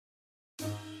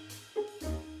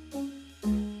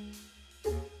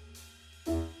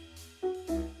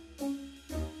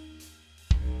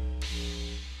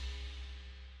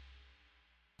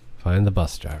Find the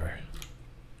bus driver.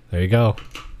 There you go.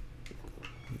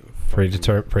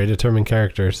 Predetermined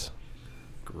characters.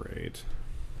 Great.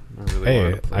 Really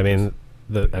Hey, I mean,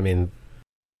 if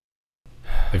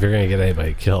you're gonna get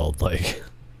anybody killed, like,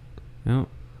 no,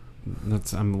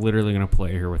 I'm literally gonna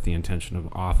play here with the intention of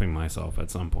offing myself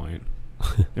at some point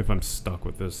if I'm stuck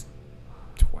with this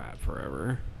twat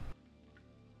forever.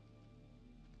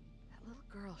 That little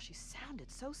girl, she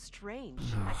sounded so strange.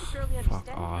 Oh, I could barely fuck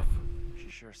understand off. her. She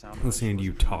sure sounded Listening to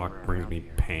you talk brings me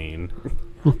pain.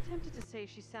 I'm tempted to say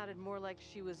she sounded more like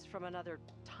she was from another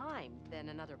time than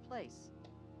another place.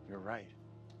 You're right.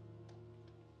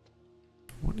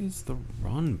 What is the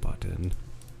run button?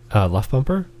 left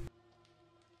bumper?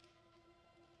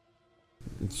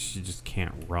 She just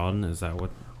can't run? Is that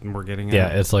what we're getting at? Yeah,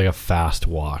 it's like a fast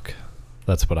walk.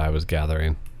 That's what I was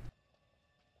gathering.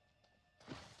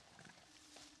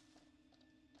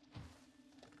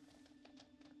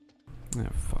 Yeah,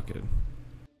 fuck it.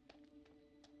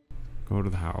 Go to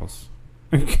the house.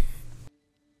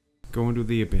 Go into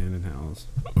the abandoned house.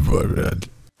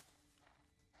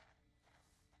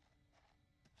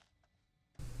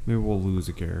 Maybe we'll lose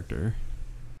a character.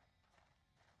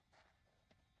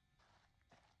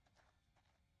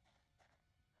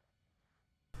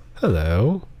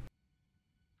 Hello.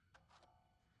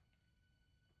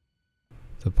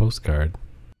 It's a postcard.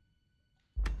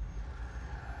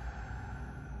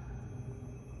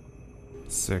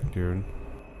 Sick, dude.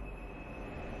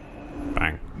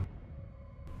 Bang.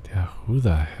 Yeah, who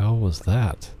the hell was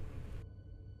that?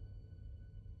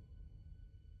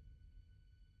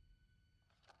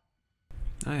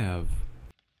 I have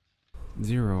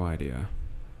zero idea.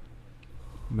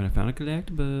 But I found a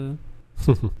collectible.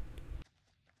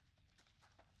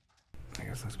 I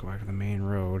guess let's go back to the main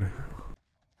road.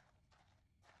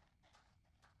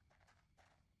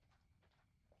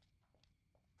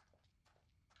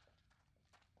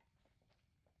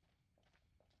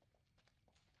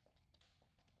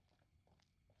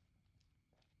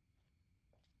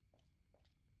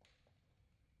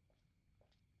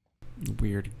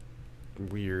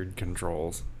 Weird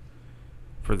controls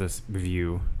for this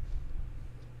view.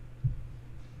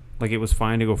 Like, it was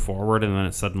fine to go forward and then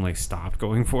it suddenly stopped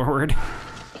going forward.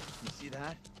 You see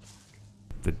that?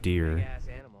 The deer. Big-ass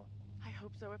animal. I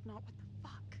hope so, if not, what the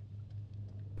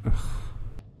fuck? Ugh.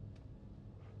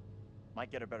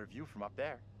 Might get a better view from up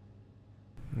there.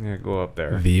 Yeah, go up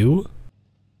there. View?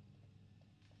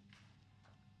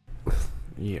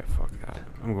 Yeah, fuck that.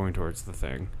 I'm going towards the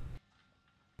thing.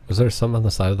 Was there something on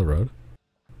the side of the road?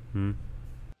 Hmm?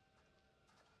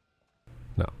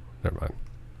 No, never mind.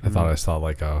 I thought I saw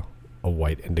like a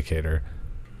white indicator.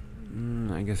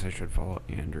 I guess I should follow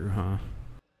Andrew, huh?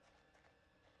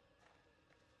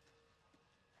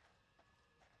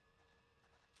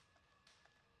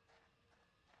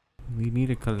 We need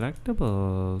a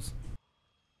collectibles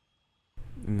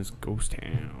in this ghost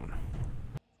town.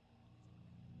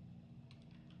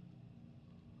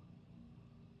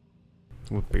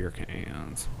 With beer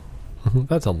cans.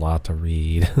 That's a lot to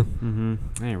read. I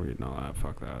ain't reading all that.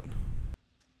 Fuck that.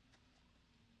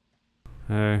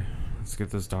 Hey, let's get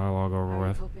this dialogue over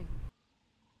with. Hoping.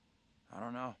 I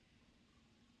don't know.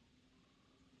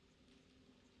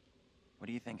 What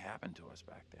do you think happened to us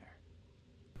back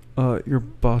there? Your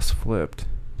bus flipped.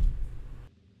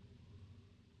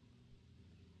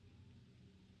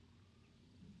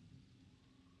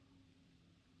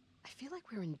 I feel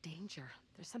like we're in danger.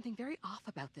 There's something very off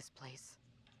about this place.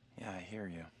 Yeah, I hear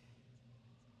you.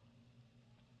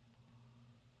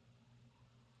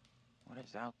 What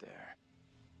is out there?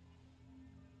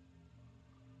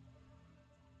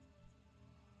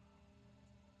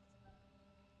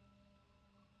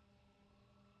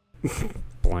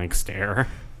 Blank stare.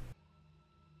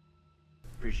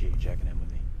 Appreciate you checking in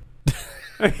with me.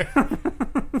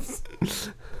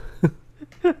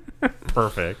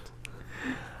 Perfect.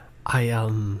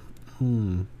 I'm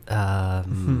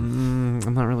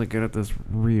not really good at this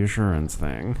reassurance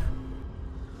thing.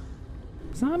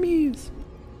 Zombies.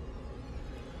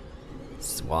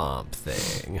 Swamp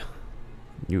Thing.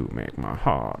 You make my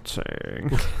heart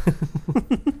sing.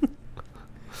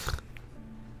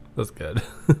 That's good.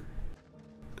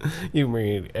 You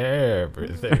mean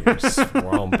everything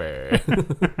swampy.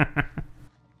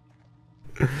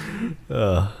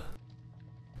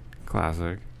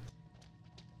 Classic.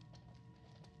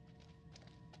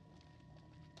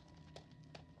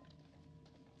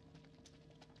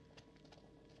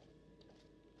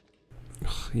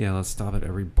 Yeah, let's stop at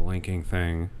every blinking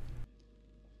thing.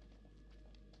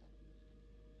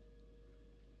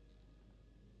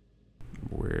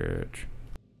 Which?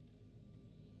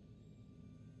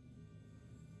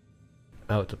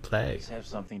 Out to play. Does this have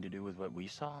something to do with what we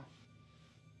saw?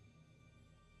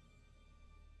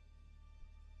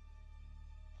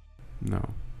 No.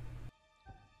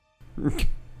 I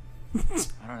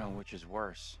don't know which is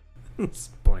worse.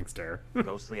 Blank stare.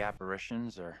 Ghostly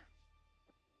apparitions or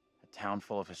a town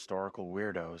full of historical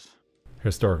weirdos?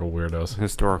 Historical weirdos.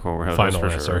 Historical weirdos. Final for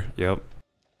answer. Sure. Yep.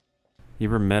 You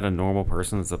ever met a normal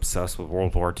person that's obsessed with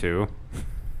World War II?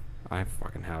 I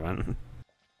fucking haven't.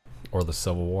 Or the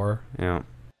Civil War. Yeah.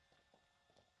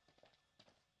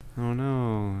 Oh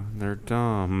no, they're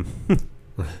dumb.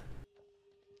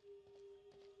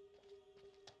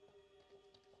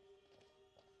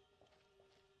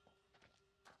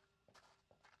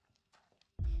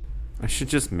 I should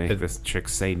just make this chick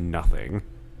say nothing.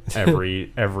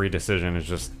 Every decision is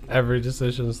just Every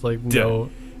decision is like no.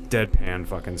 deadpan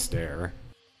fucking stare.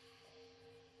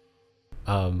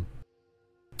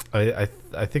 I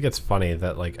think it's funny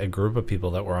that like a group of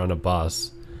people that were on a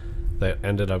bus that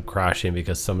ended up crashing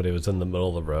because somebody was in the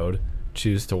middle of the road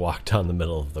choose to walk down the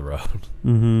middle of the road.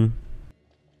 Mm-hmm.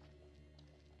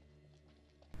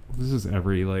 This is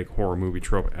every like horror movie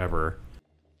trope ever.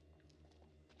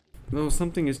 Oh,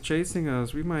 something is chasing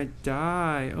us. We might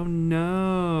die. Oh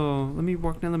no. Let me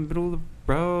walk down the middle of the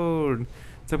road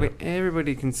so that way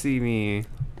everybody can see me.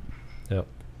 Yep.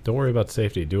 Don't worry about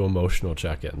safety. Do emotional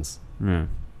check-ins. Yeah.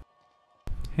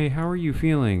 Hey, how are you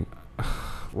feeling?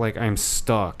 Like I'm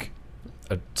stuck.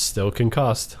 Still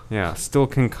concussed. Yeah, still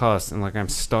concussed and like I'm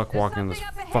stuck walking this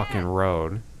fucking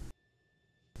road.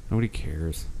 Nobody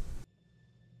cares.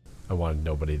 I wanted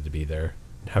nobody to be there.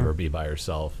 Have her be by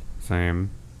herself.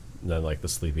 Same. And then like the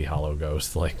Sleepy Hollow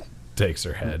ghost like takes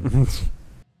her head.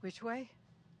 Which way?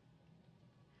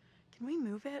 Can we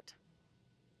move it?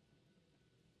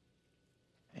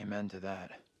 Amen to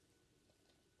that.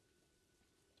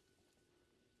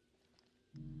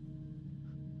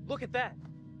 Look at that!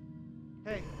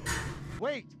 Hey,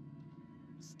 wait!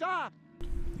 Stop!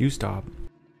 You stop.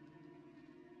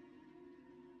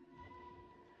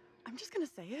 I'm just gonna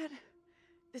say it.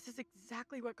 This is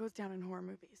exactly what goes down in horror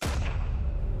movies.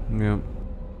 Yep.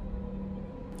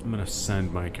 I'm gonna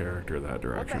send my character that What the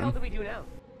hell direction. do we do now?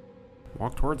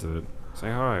 Walk towards it.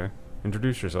 Say hi.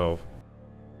 Introduce yourself.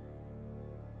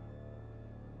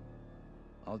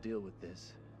 I'll deal with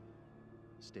this.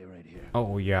 Stay right here.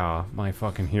 Oh yeah, my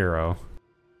fucking hero.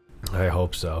 I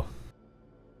hope so.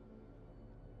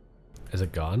 Is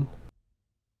it gone?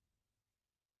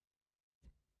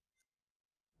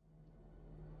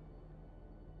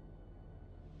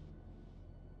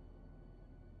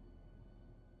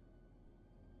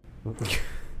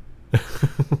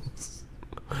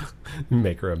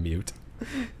 Make her a mute.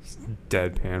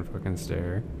 Deadpan fucking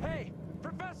stare. Hey,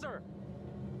 Professor!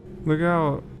 Look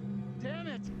out! Damn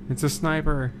it! It's a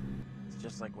sniper. It's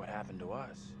just like what happened to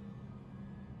us.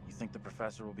 You think the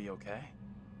professor will be okay?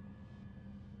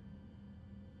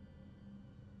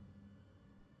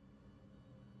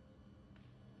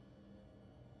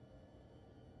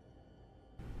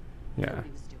 Yeah. What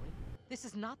he was doing. This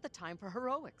is not the time for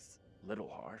heroics. Little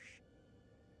harsh.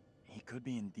 He could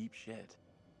be in deep shit.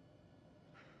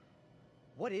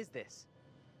 What is this?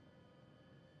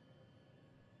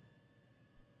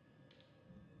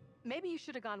 Maybe you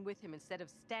should have gone with him instead of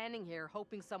standing here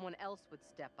hoping someone else would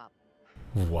step up.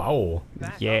 Wow.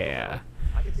 Back up, Yeah. Romeo.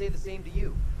 I could say the same to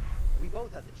you. We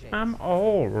both had the chance. I'm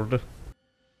old.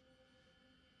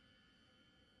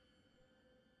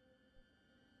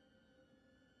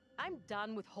 I'm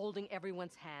done with holding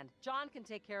everyone's hand. John can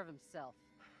take care of himself.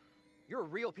 You're a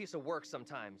real piece of work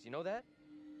sometimes, you know that?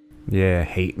 Yeah,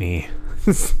 hate me.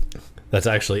 That's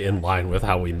actually in line with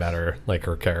how we met her, like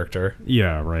her character.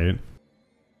 Yeah, right.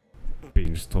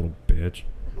 Being just a total bitch.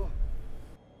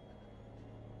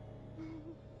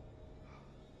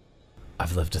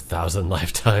 I've lived 1,000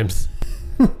 lifetimes.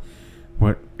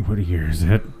 What year is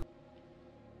it?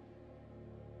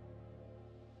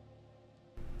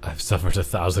 I've suffered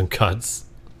 1,000 cuts.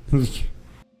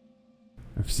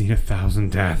 I've seen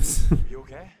 1,000 deaths. You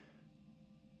okay?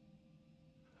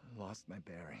 Lost my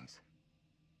bearings.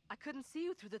 I couldn't see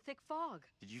you through the thick fog.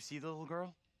 Did you see the little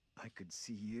girl? I could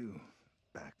see you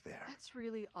back there. That's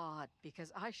really odd,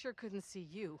 because I sure couldn't see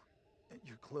you.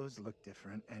 Your clothes looked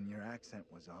different and your accent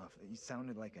was off. You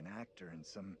sounded like an actor in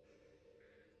some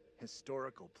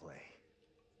historical play.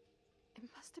 It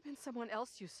must have been someone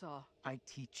else you saw. I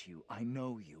teach you. I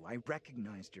know you. I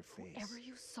recognized your face. Whoever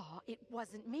you saw, it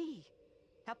wasn't me.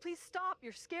 Now please stop,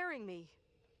 you're scaring me.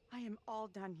 I am all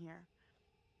done here.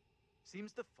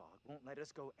 Seems the fog won't let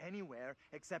us go anywhere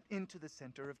except into the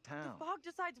center of town. The fog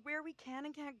decides where we can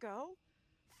and can't go?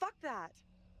 Fuck that.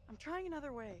 I'm trying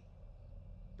another way.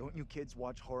 Don't you kids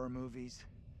watch horror movies?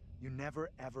 You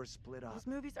never ever split up. Those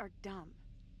movies are dumb.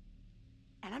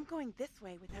 And I'm going this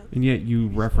way without. And yet you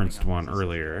Maybe referenced splitting up one is a good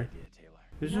earlier. idea, Taylor.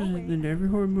 This No is way. in every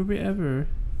horror movie ever.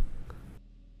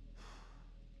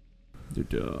 They're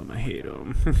dumb. I hate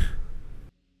them.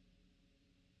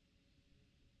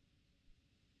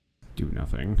 Do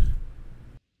nothing.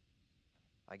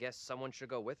 I guess someone should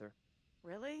go with her.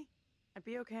 Really? I'd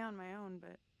be okay on my own,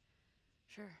 but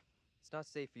sure. It's not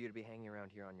safe for you to be hanging around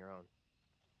here on your own.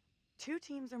 2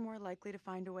 teams are more likely to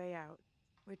find a way out,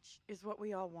 which is what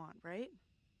we all want, right?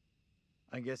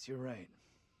 I guess you're right.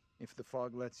 If the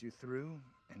fog lets you through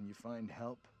and you find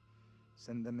help,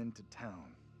 send them into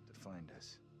town to find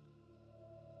us.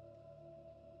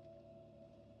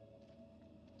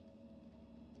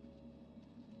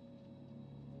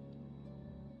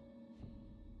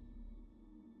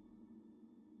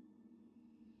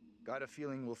 Got a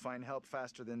feeling we'll find help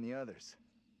faster than the others.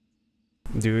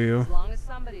 Do you? As long as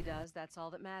somebody does, that's all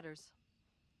that matters.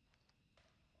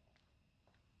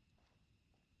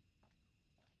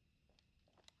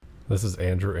 This is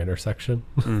Andrew intersection.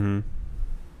 Mm-hmm.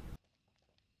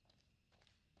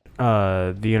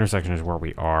 The intersection is where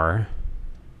we are.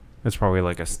 It's probably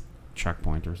like a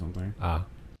checkpoint or something. Ah,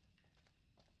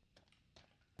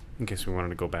 In case we wanted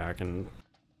to go back and...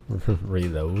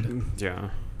 reload. Yeah.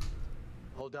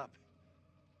 Hold up.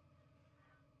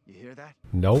 You hear that?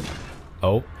 Nope.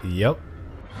 Oh, yep.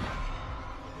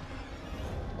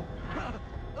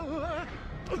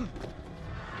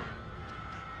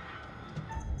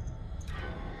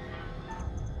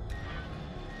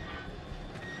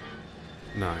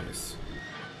 Nice.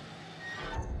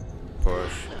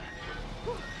 Push.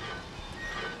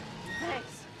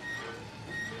 Thanks.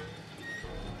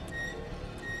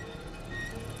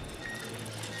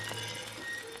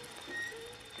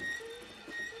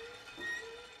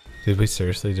 Did we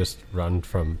seriously just run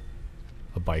from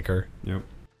a biker? Yep.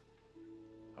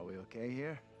 Are we okay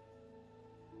here?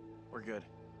 We're good.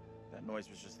 That noise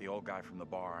was just the old guy from the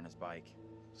bar on his bike.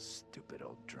 Stupid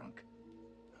old drunk.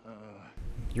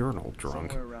 You're an old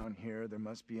drunk. Somewhere around here, there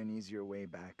must be an easier way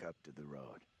back up to the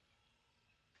road.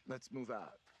 Let's move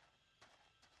out.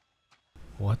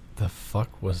 What the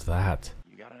fuck was that?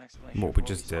 You got an explanation? What for we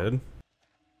just saw? did?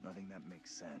 Nothing that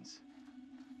makes sense.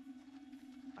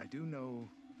 I do know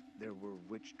there were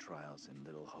witch trials in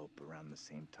Little Hope around the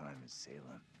same time as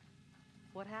Salem.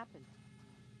 What happened?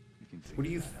 We can What do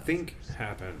figure you that out think first.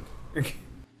 happened?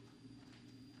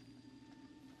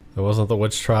 It wasn't the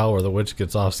witch trial where the witch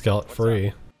gets off scot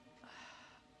free.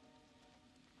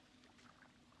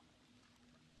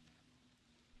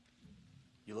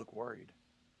 You look worried.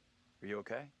 Are you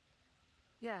okay?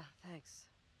 Yeah, thanks.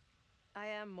 I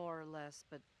am more or less,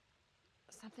 but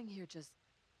something here just...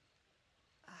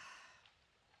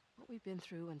 what we've been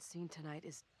through and seen tonight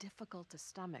is difficult to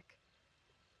stomach.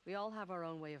 We all have our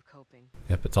own way of coping.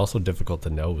 Yep, it's also difficult to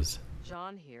nose.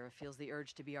 John here feels the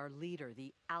urge to be our leader,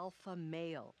 the alpha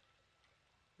male.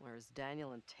 Whereas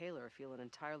Daniel and Taylor feel an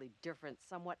entirely different,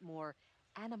 somewhat more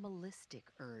animalistic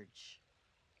urge.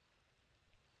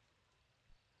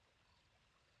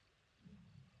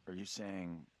 Are you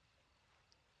saying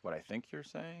what I think you're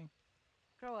saying?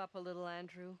 Grow up a little,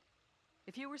 Andrew.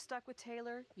 If you were stuck with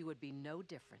Taylor, you would be no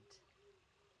different.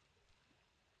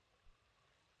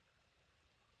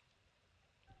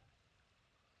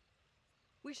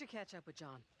 We should catch up with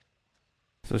John.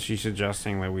 So she's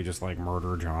suggesting that we just like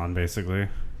murder John, basically.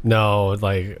 No,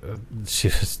 like she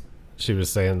was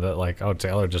saying that like, oh,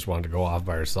 Taylor just wanted to go off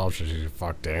by herself, so she should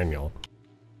fuck Daniel.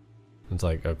 It's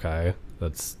like, okay,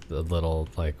 that's a little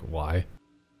like, why?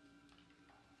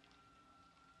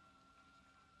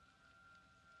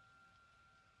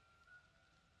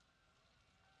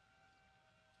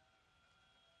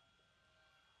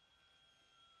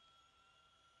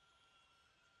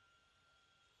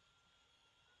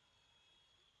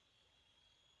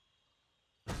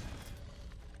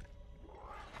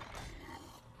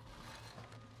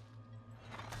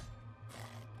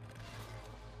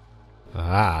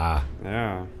 Ah.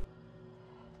 Yeah.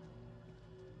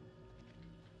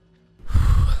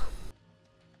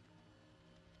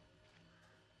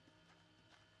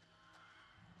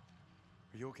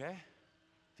 Are you okay?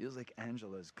 Feels like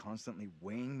Angela's constantly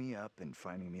weighing me up and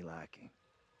finding me lacking.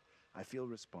 I feel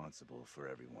responsible for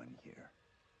everyone here.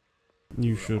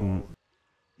 You We're shouldn't. all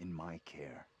in my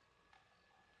care.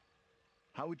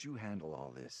 How would you handle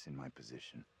all this in my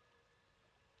position?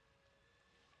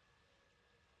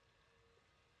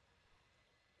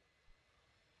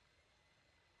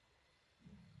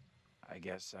 I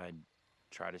guess I'd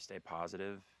try to stay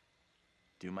positive,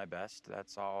 do my best.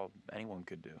 That's all anyone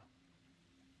could do.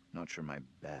 Not sure my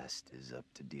best is up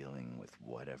to dealing with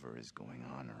whatever is going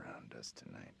on around us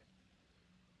tonight.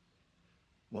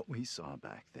 What we saw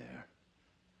back there,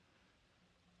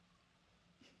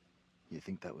 you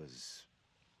think that was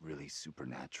really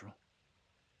supernatural?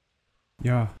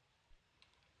 Yeah.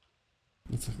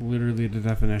 It's literally the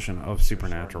definition of Sure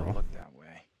supernatural. starting to look that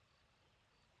way.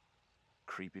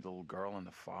 Creepy little girl in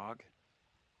the fog.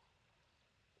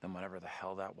 Then whatever the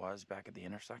hell that was back at the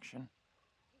intersection.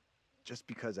 Just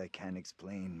because I can't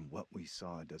explain what we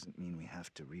saw doesn't mean we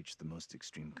have to reach the most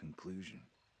extreme conclusion.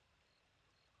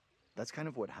 That's kind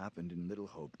of what happened in Little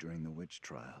Hope during the witch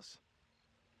trials.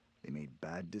 They made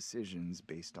bad decisions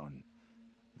based on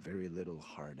very little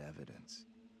hard evidence.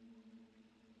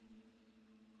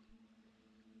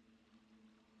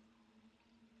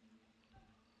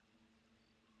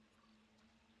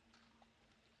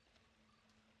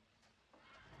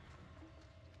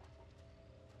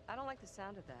 I don't like the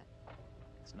sound of that.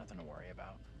 It's nothing to worry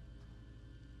about.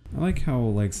 I like how,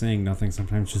 like, saying nothing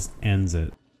sometimes just ends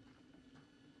it.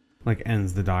 Like,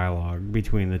 ends the dialogue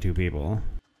between the two people.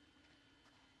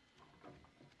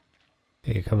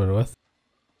 Hey, you coming with?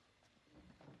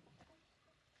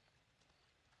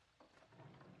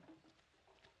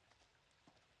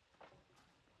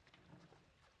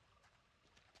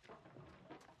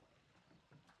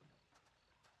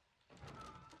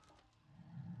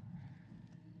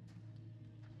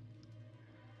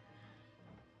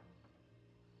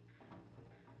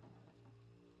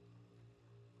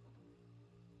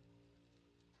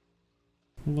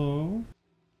 Hello?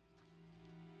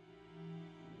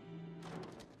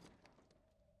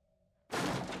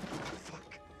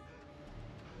 Fuck.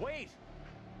 Wait!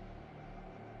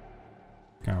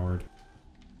 Coward.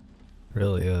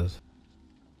 Really is.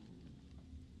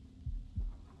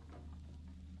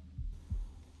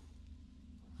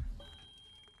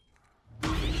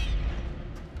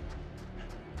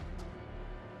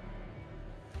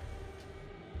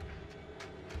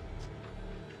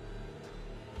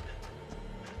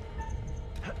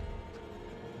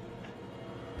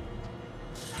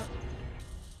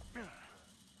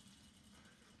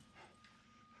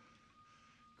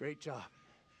 Great job.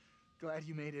 Glad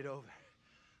you made it over.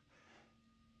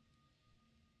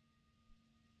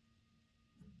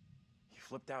 You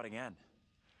flipped out again.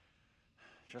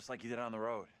 Just like you did on the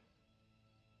road.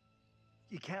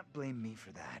 You can't blame me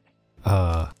for that.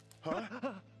 Huh?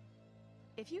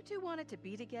 If you two wanted to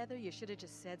be together, you should have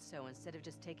just said so instead of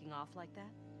just taking off like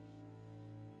that.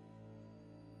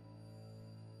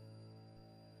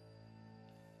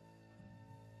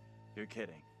 You're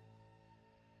kidding.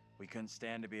 We couldn't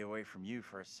stand to be away from you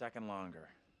for a second longer.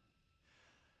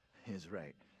 He's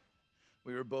right.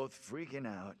 We were both freaking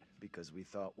out because we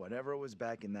thought whatever was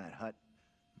back in that hut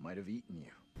might have eaten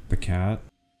you. The cat?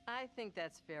 I think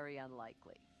that's very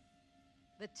unlikely.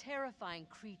 The terrifying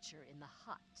creature in the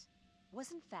hut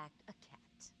was in fact a cat.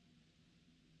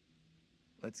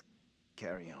 Let's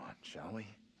carry on, shall we?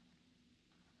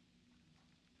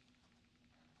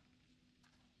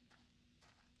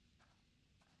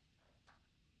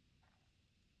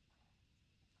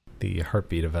 The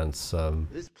heartbeat events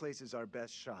This place is our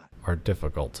best shot. are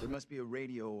difficult. There must be a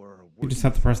radio or a You just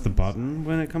have to press the button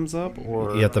when it comes up,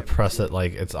 or... You have to press it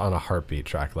like it's on a heartbeat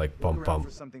track, like Look bump around bump.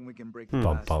 for something we can break the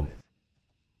Bump, glass bump. with.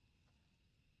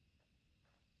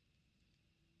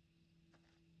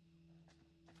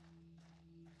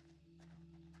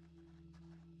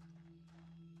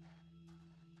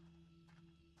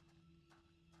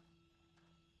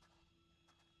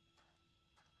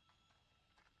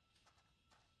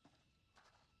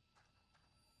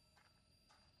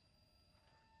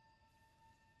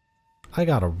 I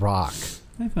got a rock.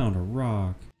 I found a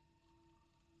rock.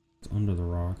 It's under the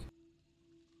rock.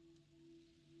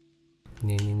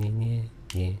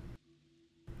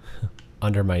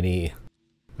 Under my knee.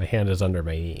 My hand is under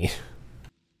my knee.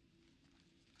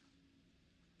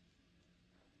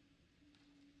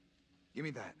 Give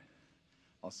me that.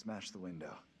 I'll smash the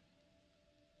window.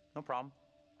 No problem.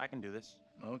 I can do this.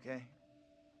 Okay.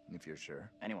 If you're sure.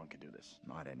 Anyone can do this.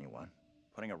 Not anyone.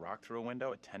 Putting a rock through a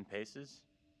window at 10 paces?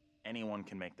 Anyone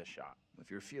can make the shot.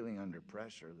 If you're feeling under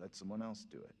pressure, let someone else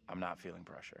do it. I'm not feeling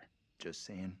pressure. Just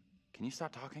saying. Can you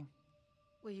stop talking?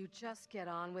 Will you just get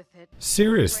on with it?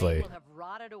 Seriously. The frame will have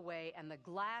rotted away and the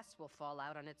glass will fall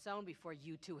out on its own before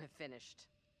you two have finished.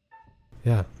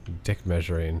 Yeah, dick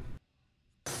measuring.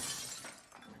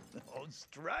 Oh,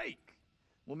 strike!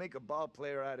 We'll make a ball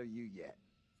player out of you yet.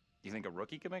 You think a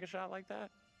rookie could make a shot like that?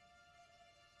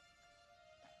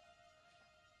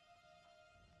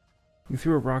 You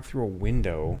threw a rock through a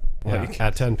window. Yeah, Like,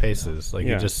 at 10 paces. Like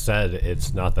Yeah. you just said,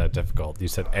 it's not that difficult. You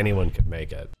said anyone could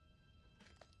make it.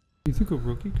 You think a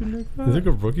rookie can make that? You think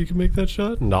a rookie can make that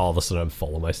shot? And all of a sudden I'm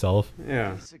full of myself.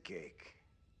 Yeah. Piece of cake.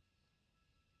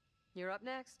 You're up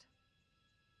next.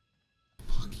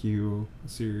 Fuck you.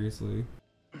 Seriously.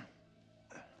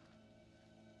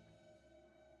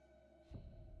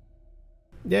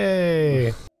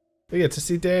 Yay! We get to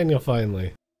see Daniel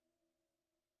finally.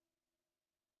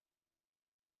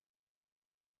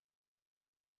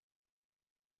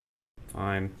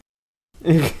 Fine.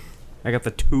 I got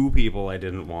the 2 people I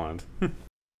didn't want.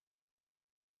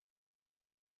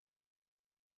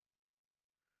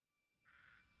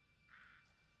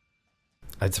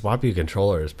 I'd swap you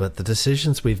controllers, but the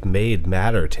decisions we've made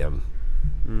matter, Tim.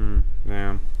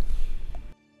 Yeah.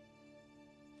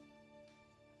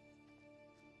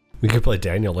 We could play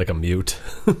Daniel like a mute.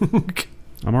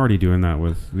 I'm already doing that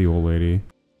with the old lady.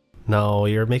 No,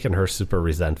 you're making her super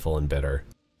resentful and bitter.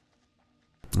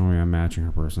 Oh yeah, matching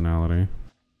her personality.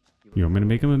 You want me to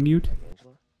make him a mute?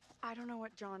 Angela? I don't know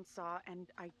what John saw, and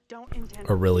I don't intend.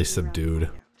 Or really to hang around to subdued.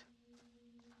 find out.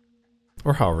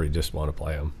 Or however you just want to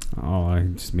play him. Oh, I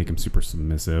just make him super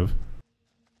submissive.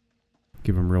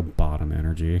 Give him real bottom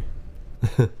energy.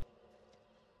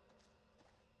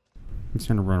 He's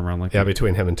trying to run around like Yeah,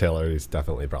 between him and Taylor, he's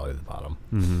definitely probably the bottom.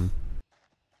 Mm-hmm.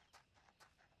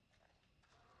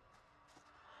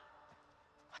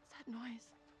 What's that noise?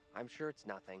 I'm sure it's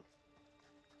nothing.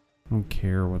 I don't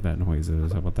care what that noise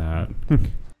is. How about that?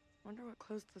 Wonder what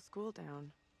closed the school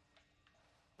down.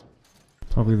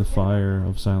 Probably the fire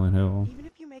of Silent Hill. Even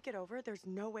if you make it over, there's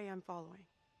no way I'm following.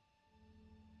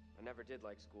 I never did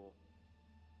like school.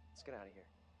 Let's get out of here.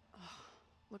 Ugh,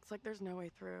 looks like there's no way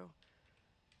through.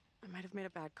 I might have made a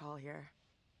bad call here.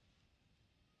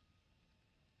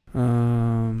 We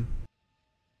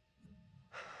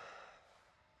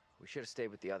should have stayed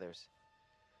with the others.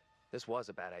 This was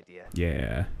a bad idea.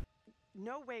 Yeah.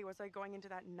 No way was I going into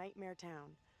that nightmare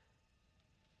town.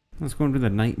 Let's go into the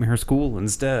nightmare school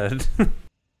instead.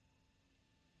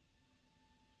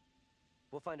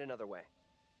 We'll find another way.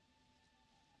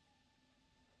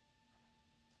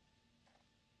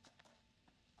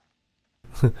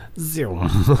 Zoom.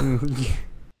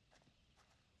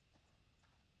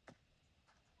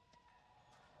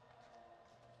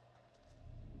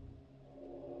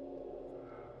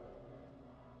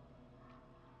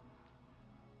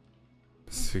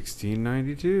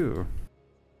 $16.92.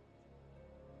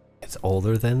 It's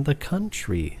older than the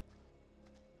country.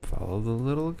 Follow the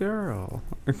little girl.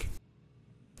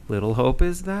 Little Hope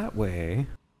is that way.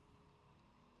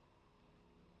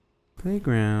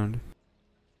 Playground.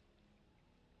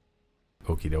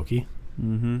 Okie dokie.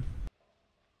 Mm-hmm.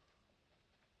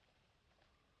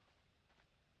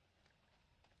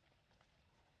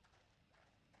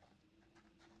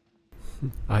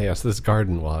 Ah, yes, this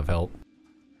garden will have help.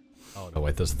 Oh, no,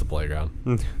 wait, this is the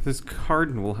playground. This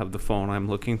garden will have the phone I'm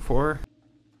looking for.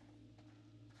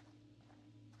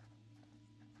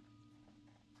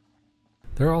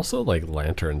 There are also, like,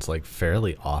 lanterns, like,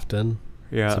 fairly often.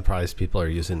 Yeah. Surprised people are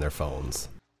using their phones.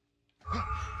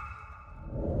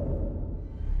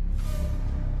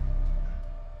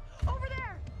 Over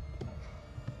there!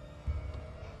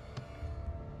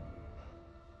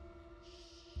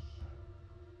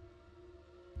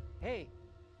 Hey,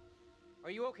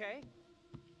 are you okay?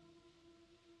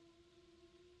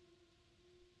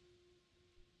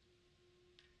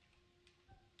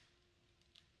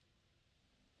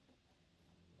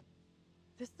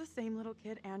 This the same little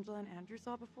kid Angela and Andrew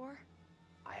saw before?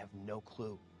 I have no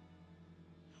clue.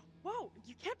 Whoa,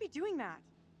 you can't be doing that.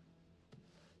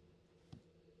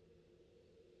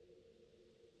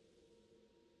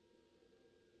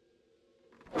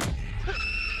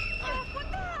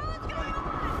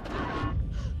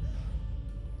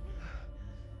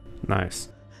 Nice.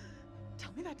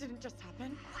 Tell me that didn't just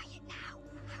happen. Quiet now.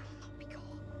 I will not be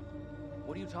caught.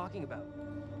 What are you talking about?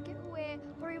 Get away,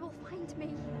 or he will find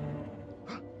me.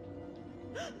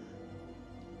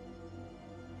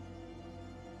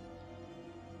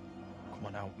 Come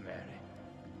on out, Mary.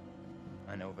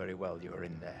 I know very well you're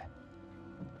in there.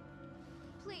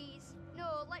 Please,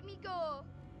 no, let me go.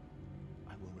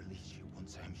 I will release you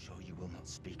once I am sure you will not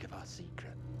speak of our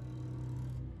secret.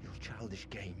 Your childish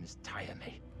games tire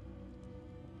me.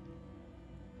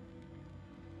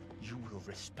 You will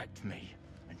respect me,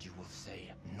 and you will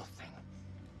say nothing.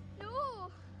 No.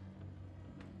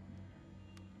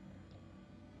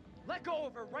 Let go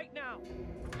of her right now!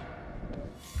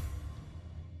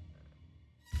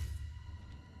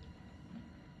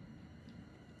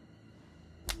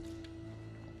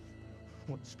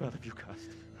 What spell have you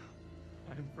cast?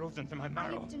 I am frozen to my I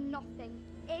marrow. have done nothing.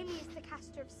 Amy is the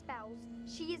caster of spells.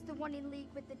 She is the one in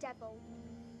league with the devil.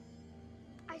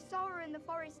 I saw her in the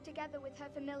forest together with her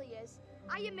familiars.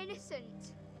 I am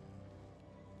innocent.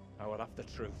 I will have the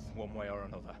truth one way or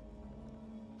another.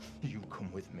 You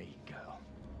come with me, girl.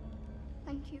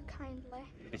 Thank you kindly.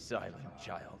 Be silent,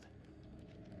 child.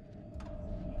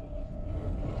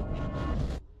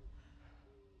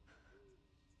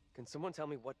 Can someone tell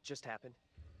me what just happened?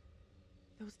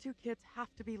 Those two kids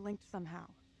have to be linked somehow.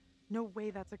 No way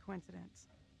that's a coincidence.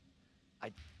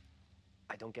 I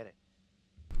don't get it.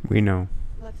 We know.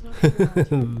 Let's not figure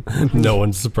out. No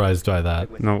one's surprised by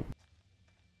that. Nope.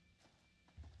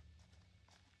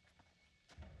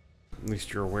 At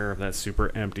least you're aware of that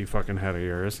super empty fucking head of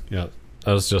yours. Yeah.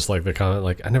 That was just like the comment,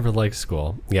 like, I never liked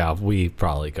school. Yeah, we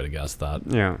probably could have guessed that.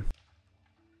 Yeah.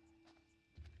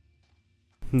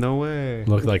 No way.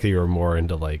 Looked like you were more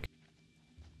into, like,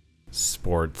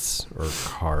 sports or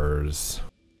cars.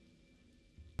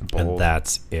 And Bold.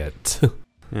 that's it.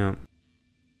 Yeah.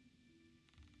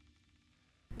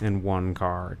 In one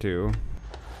car, too.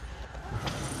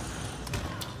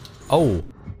 Oh.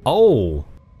 Oh.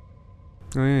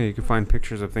 Oh yeah, you can find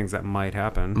pictures of things that might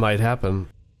happen. Might happen.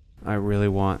 I really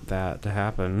want that to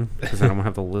happen, because I don't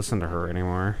have to listen to her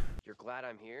anymore. You're glad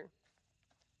I'm here?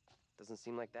 Doesn't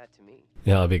seem like that to me.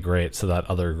 Yeah, that'd be great. So that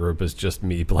other group is just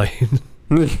me playing.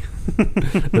 And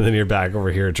then you're back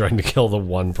over here trying to kill the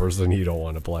one person you don't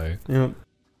want to play. Yep.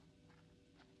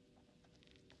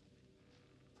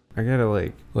 I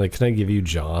gotta Like, can I give you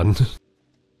John?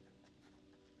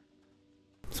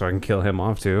 so I can kill him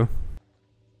off too.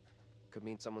 Could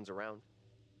mean someone's around.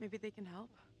 Maybe they can help.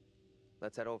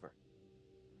 Let's head over.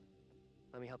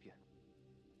 Let me help you.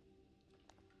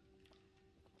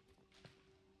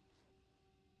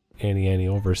 Annie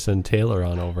over, send Taylor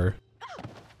on over.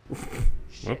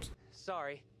 Shit. Whoops.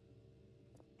 Sorry.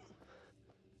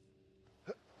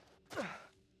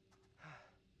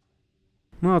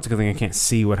 Well, it's a good thing I can't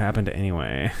see what happened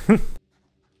anyway.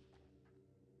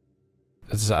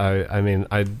 I mean,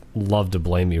 I'd love to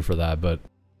blame you for that, but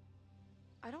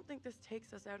I don't think this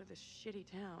takes us out of this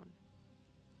shitty town.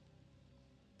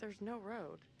 There's no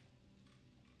road.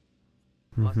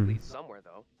 Must lead somewhere,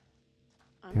 though.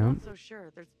 I'm Yep. not so sure.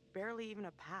 There's barely even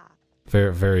a path.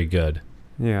 very, very good.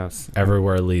 Yes.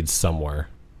 Everywhere leads somewhere.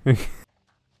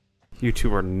 You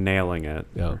two are nailing it.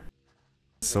 Yeah.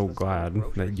 So glad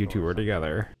that you two are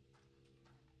together.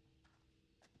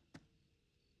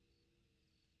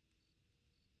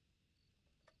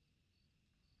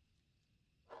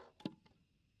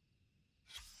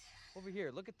 Over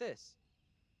here, look at this.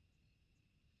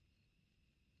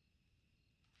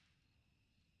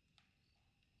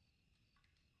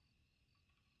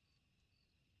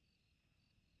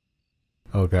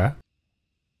 Okay.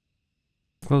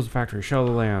 Close the factory, show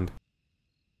the land.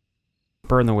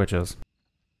 Burn the witches.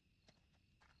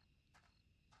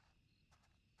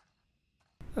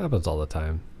 Happens all the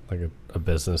time. Like a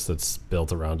business that's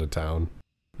built around a town.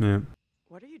 Yeah.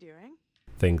 What are you doing?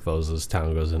 Think those as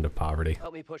town goes into poverty.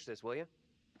 Help me push this, will you?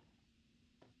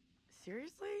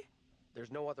 Seriously?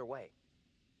 There's no other way.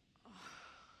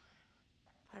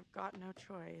 I've got no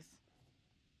choice.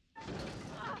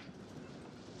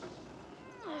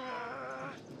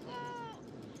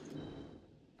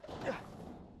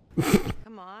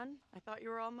 Come on. I thought you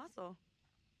were all muscle.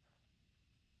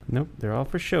 Nope, they're all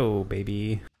for show,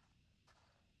 baby.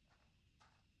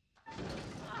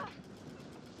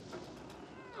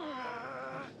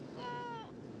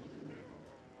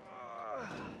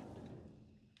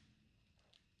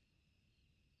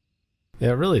 Yeah,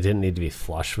 it really didn't need to be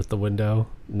flush with the window,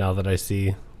 now that I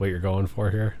see what you're going for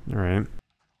here. Alright.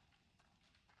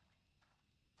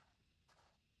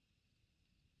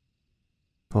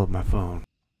 Hold my phone.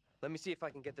 Let me see if I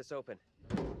can get this open.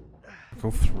 Go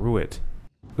through it.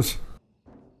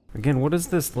 Again, what is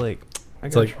this like?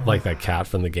 It's like that cat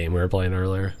from the game we were playing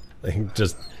earlier. Like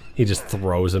he just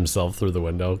throws himself through the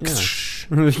window.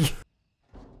 Yeah.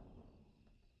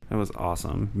 That was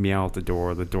awesome. Meow at the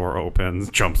door opens,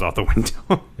 jumps out the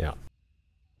window. Yeah.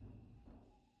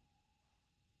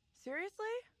 Seriously?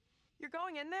 You're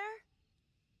going in there?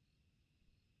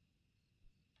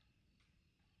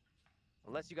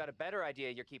 Unless you got a better idea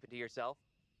you're keeping to yourself.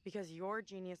 Because your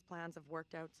genius plans have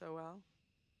worked out so well?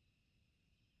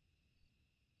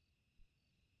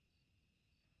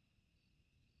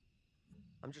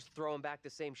 I'm just throwing back the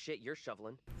same shit you're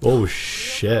shoveling. Oh You're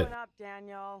shit. going up,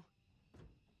 Daniel.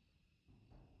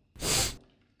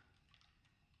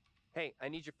 Hey, I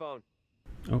need your phone.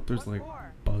 Oh, there's What like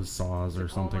for? buzzsaws or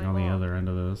To call something my on the mom. other end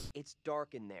of this. It's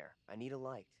dark in there. I need a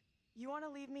light. You want to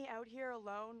leave me out here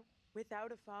alone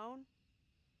without a phone?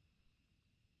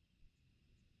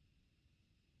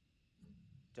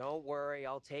 Don't worry,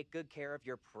 I'll take good care of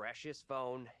your precious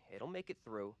phone. It'll make it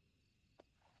through.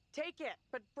 Take it,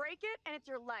 but break it, and it's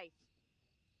your life.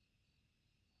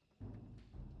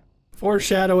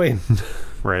 Foreshadowing.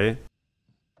 Right?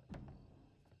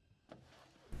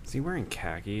 Is he wearing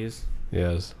khakis?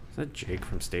 Yes. Is that Jake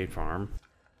from State Farm?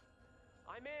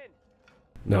 I'm in.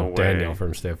 No, way. Daniel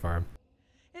from State Farm.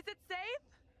 Is it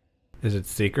safe? Is it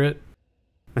secret?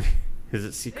 Is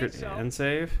it secret Think so. and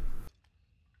safe?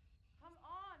 Come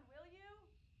on, will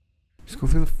you? Just go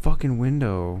through the fucking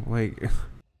window. Like,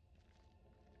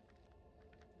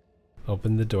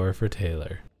 Open the door for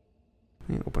Taylor.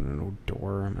 I ain't opening no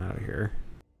door. I'm out of here.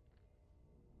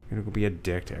 I'm gonna go be a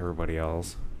dick to everybody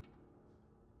else.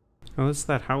 Oh, this is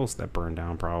that house that burned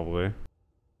down, probably.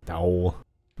 No.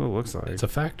 That's what it looks like. It's a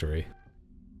factory.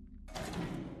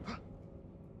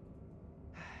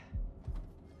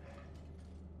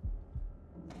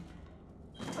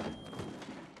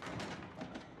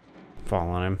 Fall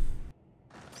on him.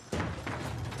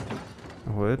 I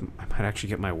would. I might actually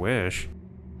get my wish.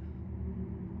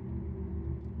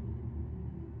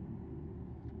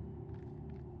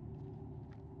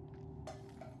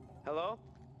 Hello?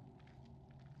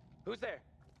 Who's there?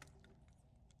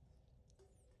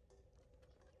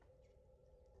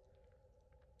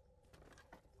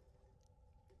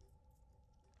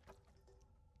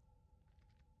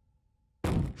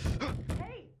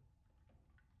 Hey!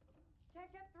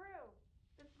 Can't get through.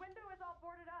 This window is all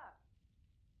boarded up.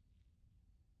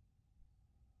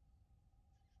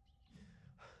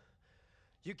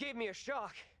 You gave me a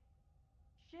shock.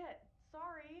 Shit,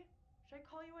 sorry. Should I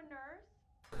call you a nurse?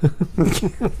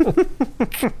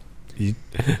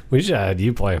 We should have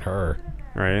you playing her.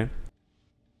 Right?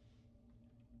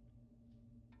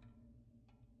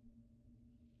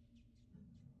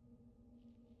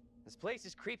 This place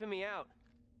is creeping me out.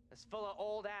 It's full of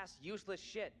old-ass, useless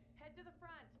shit. Head to the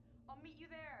front. I'll meet you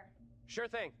there. Sure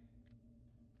thing.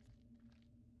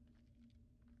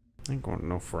 I ain't going to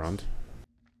no front.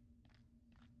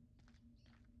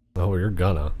 Oh, you're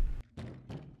gonna.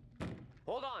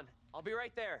 Hold on. I'll be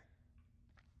right there.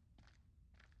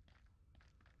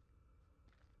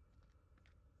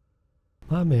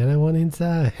 Oh man, I want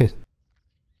inside.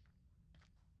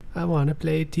 I want to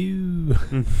play too.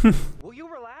 Will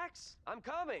you relax? I'm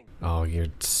coming. Oh, you're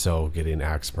so getting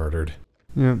axe murdered.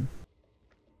 Yep.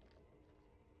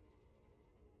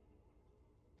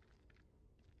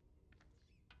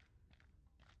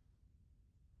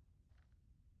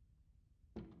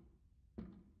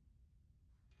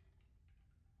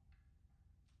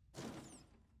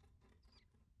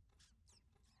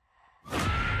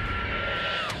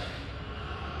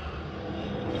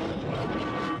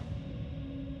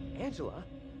 Angela?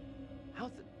 How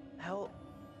the hell?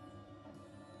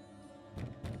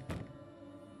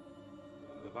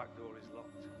 The back door is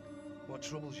locked. What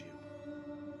troubles you?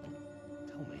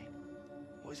 Tell me,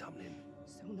 what is happening?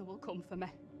 Sooner will come for me.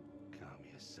 Calm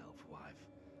yourself, wife.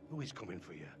 Who is coming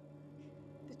for you?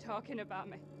 They're talking about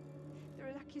me. There are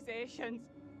accusations.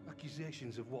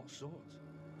 Accusations of what sort?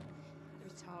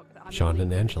 There's talk that I'm Sean in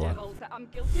and league with the Angela. devils, that I'm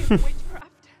guilty of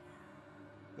witchcraft.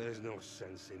 There's no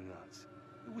sense in that.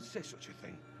 Who would say such a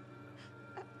thing?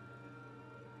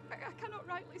 I cannot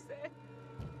rightly say.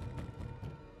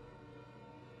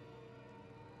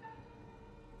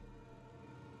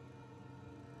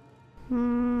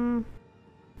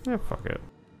 Yeah, fuck it.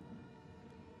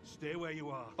 Stay where you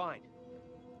are. Fine.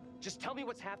 Just tell me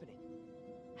what's happening.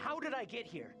 How did I get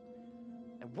here?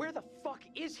 And where the fuck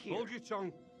is here? Hold your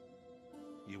tongue.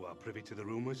 You are privy to the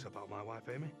rumors about my wife,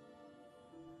 Amy?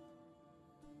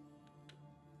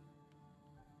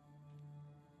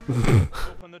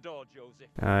 Open the door, Joseph.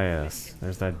 Ah, yes.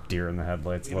 There's that deer in the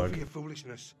headlights Enough look. of your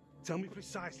foolishness. Tell me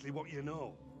precisely what you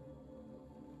know.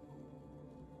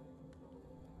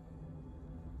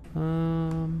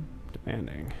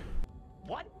 Demanding.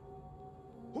 What?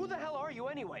 Who the hell are you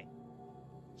anyway?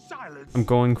 Silence! I'm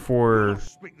going for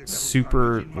Speak the devil's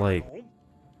super, language in my like, home.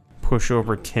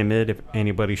 pushover timid if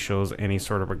anybody shows any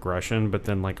sort of aggression, but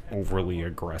then, like, overly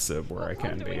aggressive where I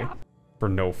can be. For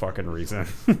no fucking reason.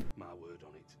 My word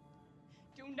on it.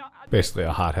 Do not. Basically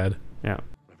a hothead. Yeah.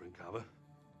 Reverend Carver.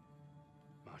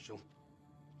 Marshal.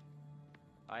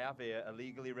 I have here a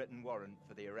legally written warrant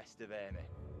for the arrest of Amy.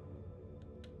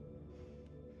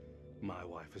 My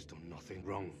wife has done nothing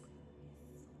wrong.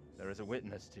 There is a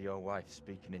witness to your wife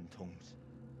speaking in tongues.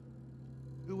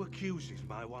 Who accuses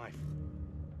my wife?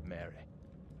 Mary.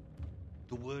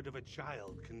 The word of a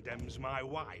child condemns my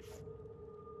wife.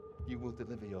 You will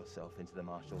deliver yourself into the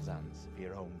Marshal's hands for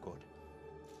your own good.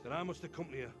 Then I must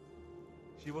accompany her.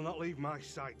 She will not leave my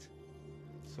sight.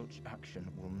 Such action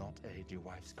will not aid your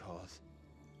wife's cause.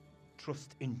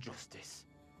 trust in justice.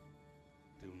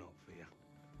 Do not fear.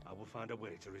 I will find a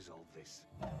way to resolve this.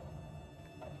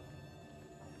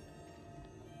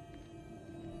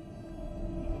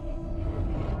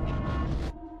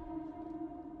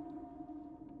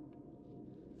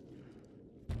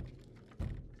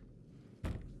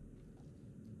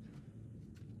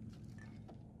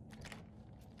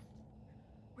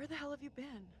 Where the hell have you been?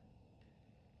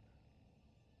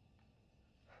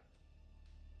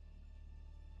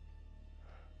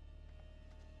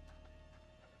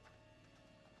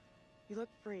 You look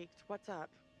freaked. What's up?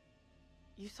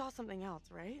 You saw something else,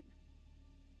 right?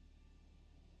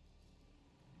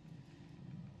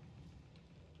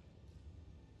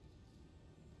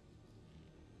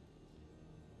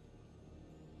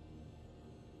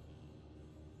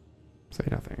 Say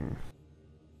nothing.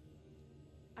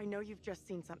 I know you've just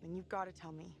seen something. You've got to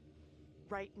tell me.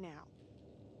 Right now.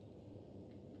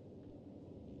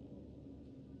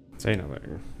 Say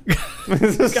nothing.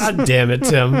 God damn it,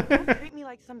 Tim. Treat me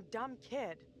like some dumb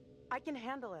kid. I can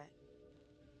handle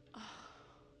it.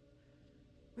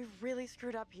 We've really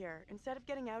screwed up here. Instead of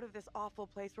getting out of this awful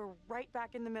place, we're right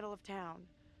back in the middle of town.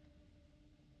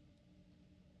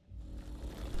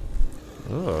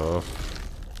 Oh.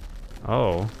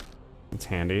 Oh. It's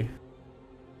handy.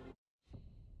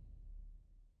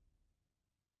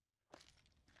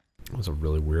 That was a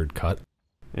really weird cut.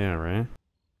 Yeah, right?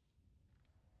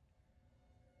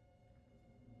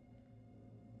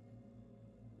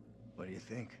 What do you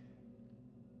think?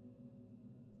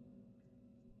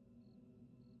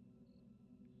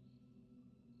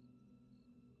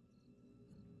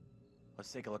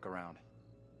 Let's take a look around.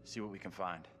 See what we can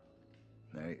find.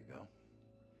 There you go.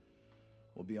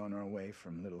 We'll be on our way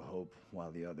from Little Hope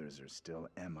while the others are still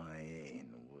MIA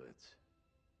in the woods.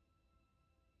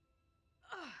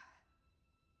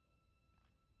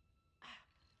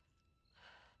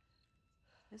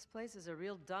 This place is a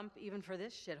real dump even for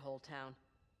this shithole town.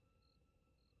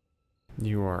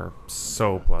 You are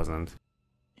so pleasant.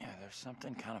 Yeah, there's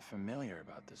something kind of familiar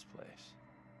about this place.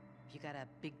 You got a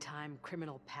big-time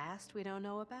criminal past we don't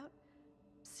know about?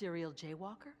 Serial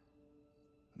jaywalker?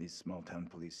 These small-town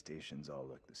police stations all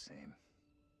look the same.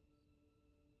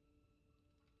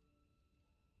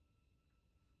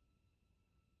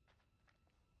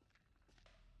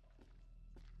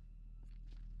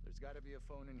 There's gotta be a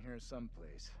phone in here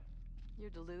someplace. You're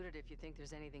deluded if you think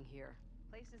there's anything here.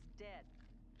 Place is dead,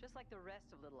 just like the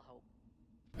rest of Little Hope.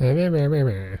 Me, me, me, me,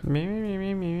 me. Me, me,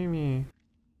 me, me, me, me.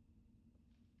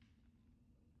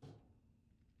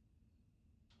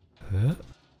 Oh.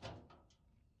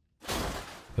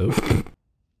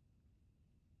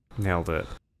 Nailed it.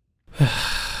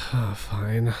 Oh,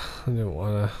 fine. I didn't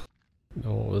want to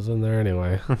know what was in there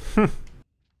anyway.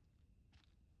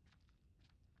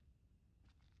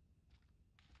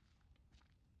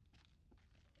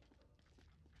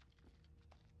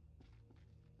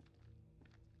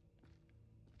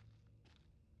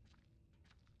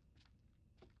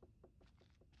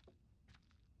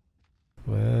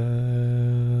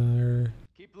 Where?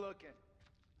 Keep looking.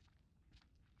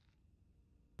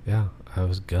 Yeah, I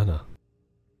was gonna.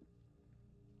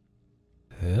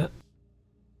 Yeah.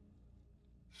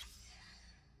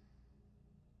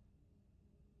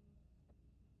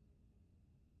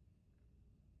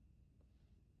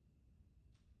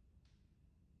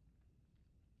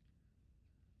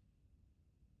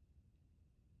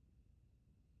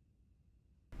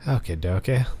 Okay,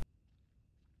 dokie.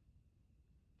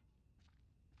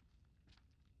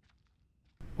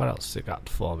 What else you got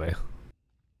for me?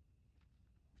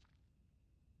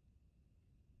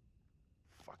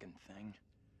 Fucking thing.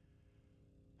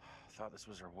 Thought this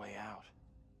was our way out.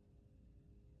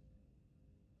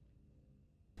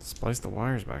 Splice the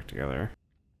wires back together.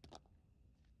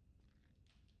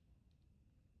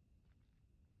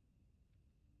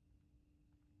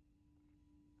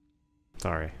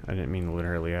 Sorry, I didn't mean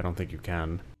literally. I don't think you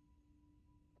can.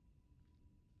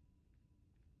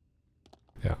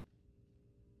 Yeah.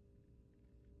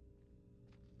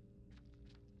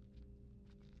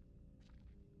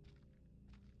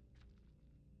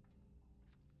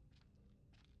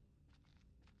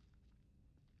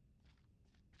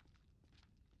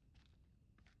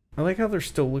 I like how they're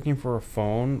still looking for a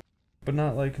phone, but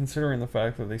not like considering the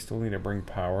fact that they still need to bring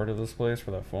power to this place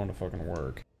for that phone to fucking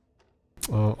work.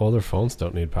 Older phones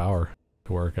don't need power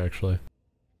to work, actually.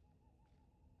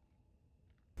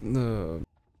 The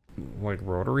like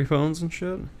rotary phones and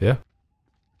shit? Yeah.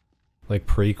 Like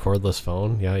pre-cordless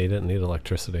phone, yeah, you didn't need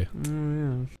electricity. Oh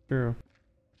yeah, true.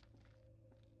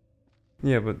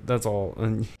 Yeah, but that's all,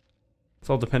 and it's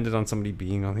all dependent on somebody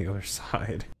being on the other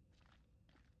side.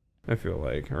 I feel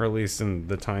like, or at least in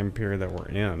the time period that we're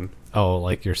in. Oh,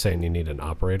 like you're saying you need an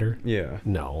operator? Yeah.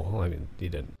 No, I mean, you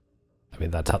didn't. I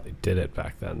mean, that's how they did it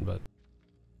back then, but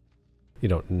you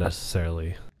don't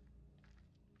necessarily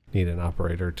need an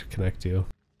operator to connect you.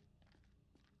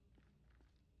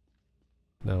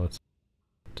 No, it's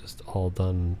just all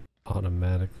done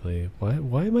automatically. Why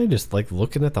am I just like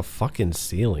looking at the fucking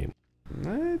ceiling?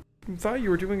 I thought you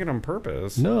were doing it on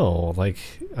purpose. No, like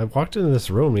I walked into this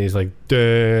room and he's like,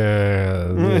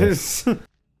 damn.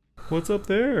 What's up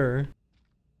there?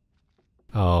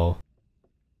 Oh.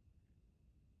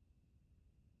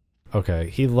 Okay,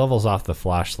 he levels off the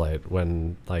flashlight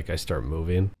when like I start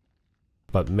moving,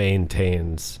 but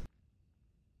maintains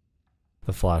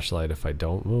the flashlight if I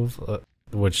don't move,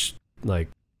 which like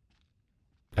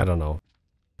I don't know.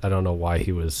 I don't know why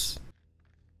he was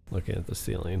looking at the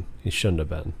ceiling. He shouldn't have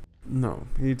been. No,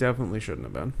 he definitely shouldn't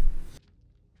have been.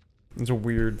 It's a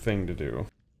weird thing to do.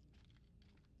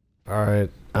 Alright,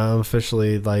 I'm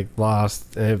officially like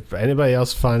lost. If anybody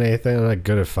else find anything, I'm not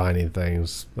good at finding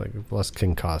things. Like less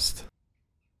concussed.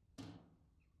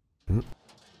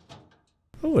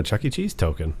 Oh, a Chuck E. Cheese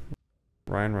token.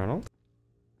 Ryan Reynolds?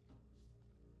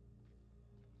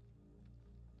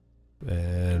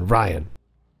 And Ryan.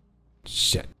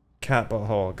 Shit. Cat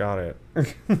butthole, got it.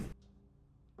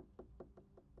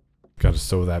 Gotta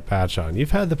sew that patch on.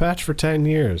 You've had the patch for 10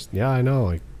 years. Yeah, I know.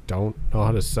 I don't know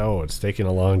how to sew. It's taking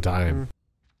a long time.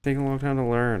 Taking a long time to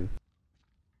learn.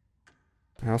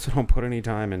 I also don't put any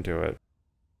time into it.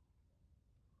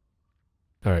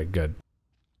 Alright, good.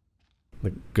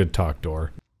 The good talk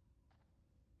door.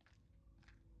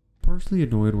 Partially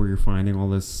annoyed where you're finding all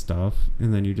this stuff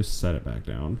and then you just set it back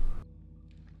down.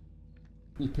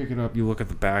 You pick it up, you look at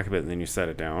the back of it, and then you set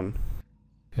it down.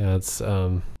 Yeah, it's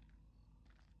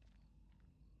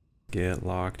Get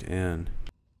locked in.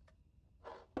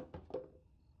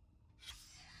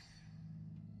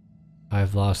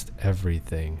 I've lost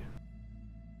everything.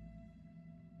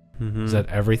 Mm-hmm. Is that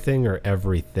everything or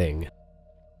everything?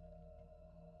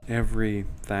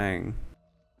 Everything.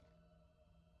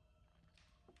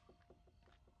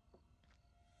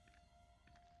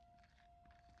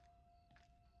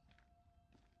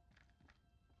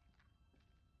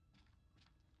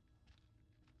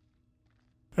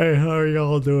 Hey, how are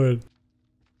y'all doing?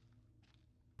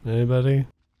 Anybody?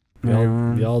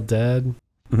 Y'all dead?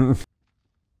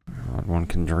 One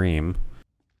can dream.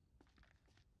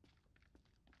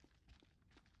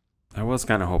 I was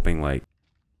kind of hoping, like...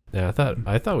 Yeah,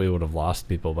 I thought we would have lost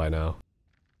people by now.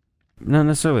 Not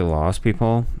necessarily lost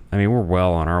people. I mean, we're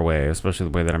well on our way, especially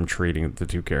the way that I'm treating the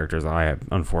two characters I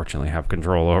unfortunately have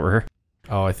control over.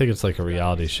 Oh, I think it's like a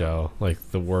reality show.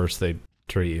 Like, the worse they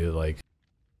treat you, like...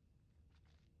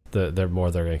 the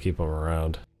more they're gonna keep them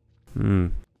around.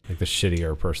 Like the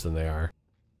shittier person they are.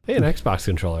 Hey, an Xbox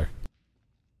controller.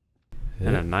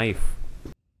 And a knife.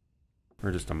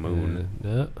 Or just a moon.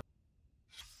 Yeah.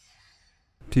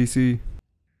 TC.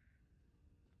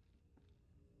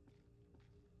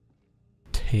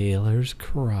 Taylor's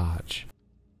crotch.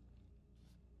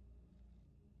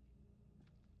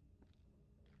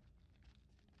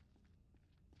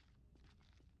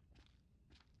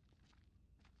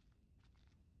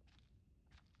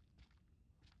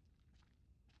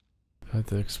 I have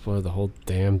to explore the whole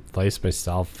damn place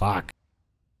myself. Fuck.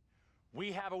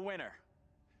 We have a winner.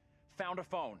 Found a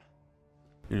phone.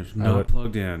 It's not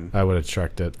plugged in. I would have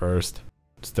checked it first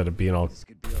instead of being all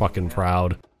fucking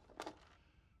proud.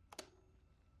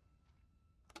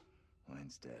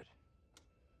 Mine's dead.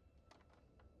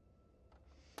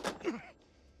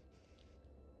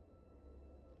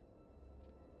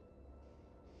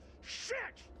 Shit!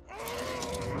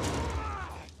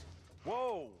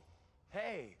 Whoa!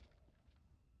 Hey!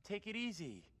 Take it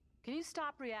easy. Can you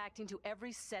stop reacting to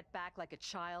every setback like a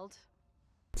child?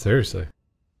 Seriously.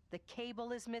 The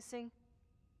cable is missing?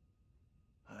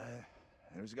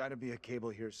 There's got to be a cable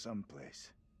here someplace.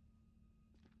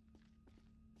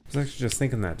 I was actually just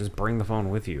thinking that. Just bring the phone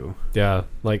with you. Yeah,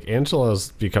 like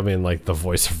Angela's becoming like the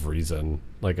voice of reason.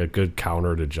 Like a good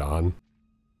counter to John.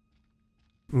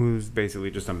 Who's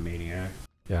basically just a maniac.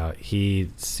 Yeah, he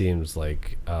seems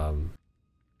like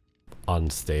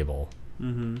unstable.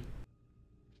 Mm-hmm.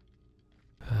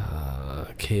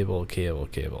 Cable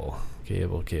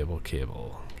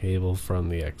from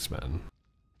the X-Men.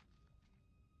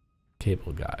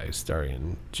 Cable Guy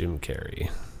starring Jim Carrey.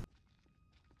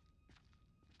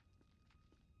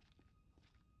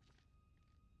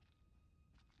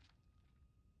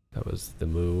 That was the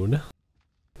moon.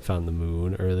 Found the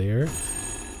moon earlier.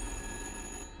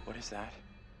 What is that?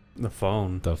 The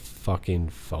phone. The fucking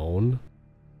phone.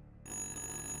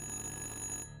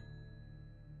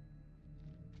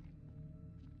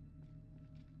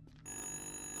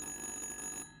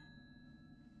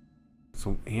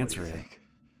 So answer What do it. you think?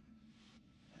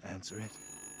 Answer it.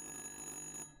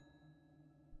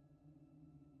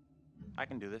 I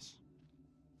can do this.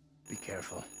 Be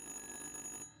careful.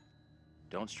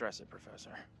 Don't stress it, Professor.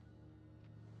 I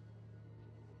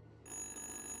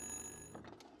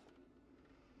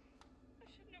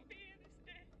should not be here this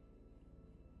day.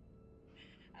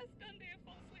 I stand here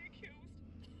falsely accused.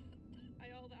 By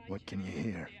all that I What can you choose,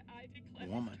 hear? I declare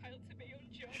Woman. this trial to be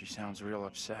unjust. She sounds real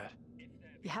upset.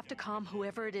 You have to calm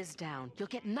whoever it is down. You'll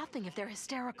get nothing if they're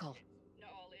hysterical.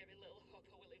 Not all here in Little Hope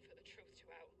are willing for the truth to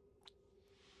out.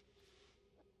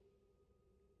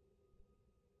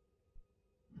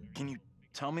 Can you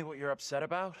tell me what you're upset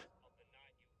about?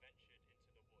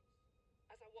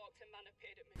 As I walked, a man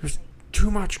appeared at me. There's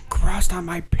too much crust on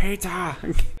my pizza.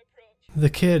 The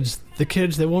kids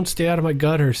that won't stay out of my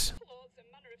gutters.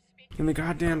 And the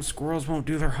goddamn squirrels won't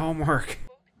do their homework.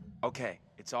 Okay,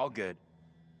 it's all good.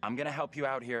 I'm gonna help you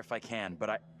out here if I can,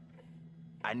 but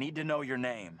I need to know your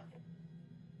name.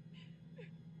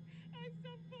 I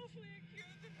stand falsely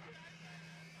accused of crime.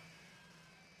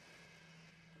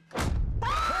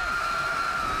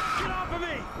 Get off of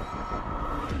me!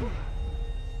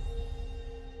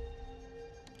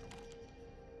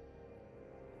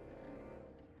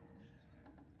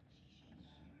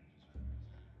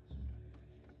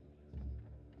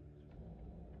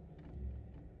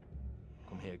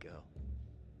 Come here, girl.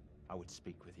 I would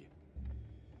speak with you.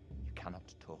 You cannot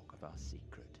talk of our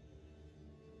secret.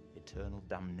 Eternal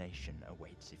damnation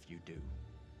awaits if you do.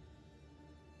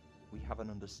 We have an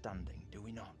understanding, do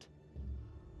we not?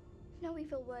 No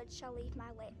evil word shall leave my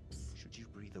lips. Should you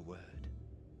breathe a word,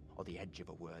 or the edge of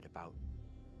a word about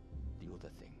the other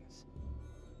things,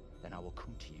 then I will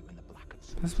come to you in the black of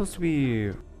That's supposed to be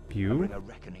and you? bring a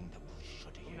reckoning that will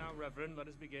shudder you. Now, Reverend, let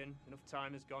us begin. Enough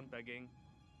time has gone begging.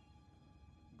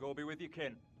 Go be with your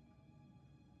kin.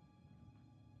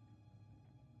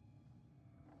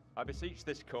 I beseech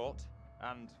this court,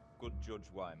 and good Judge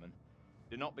Wyman,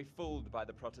 do not be fooled by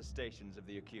the protestations of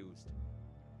the accused.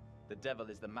 The devil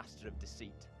is the master of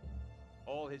deceit.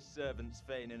 All his servants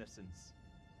feign innocence.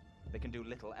 They can do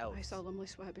little else. I solemnly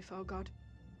swear before God,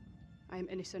 I am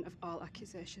innocent of all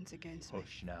accusations against me.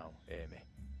 Hush now, Amy.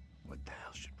 What the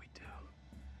hell should we do?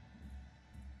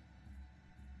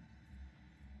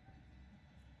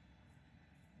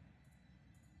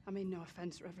 I mean no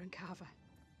offense, Reverend Carver.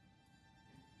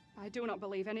 I do not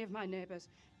believe any of my neighbors.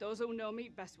 Those who know me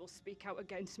best will speak out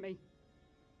against me.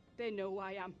 They know who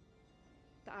I am,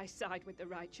 that I side with the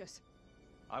righteous.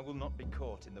 I will not be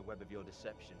caught in the web of your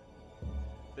deception.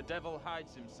 The devil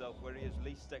hides himself where he is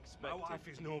least expected. My wife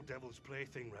is no devil's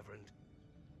plaything, Reverend.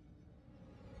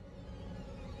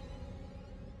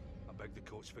 I beg the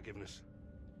court's forgiveness,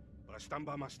 but I stand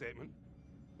by my statement.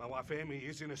 My wife Amy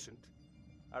is innocent.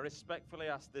 I respectfully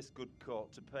ask this good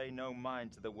court to pay no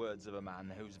mind to the words of a man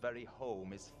whose very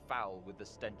home is foul with the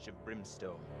stench of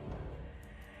brimstone.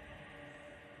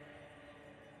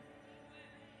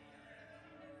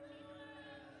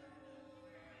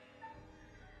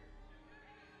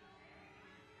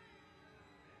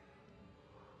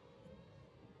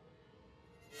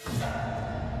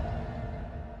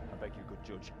 I beg you, good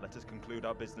judge, let us conclude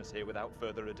our business here without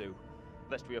further ado,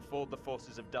 lest we afford the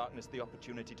forces of darkness the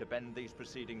opportunity to bend these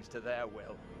proceedings to their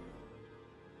will.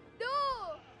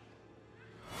 No!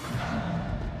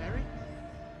 Mary?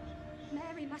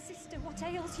 Mary, my sister, what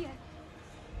ails you?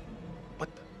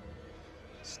 What the?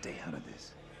 Stay out of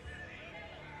this.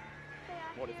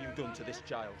 What have you done to this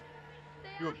child?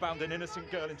 You have bound an innocent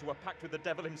girl into a pact with the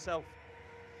devil himself.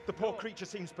 The poor creature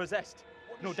seems possessed.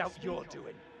 No doubt you're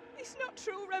doing. It's not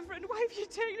true, Reverend. Why have you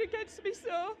taken against me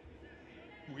so?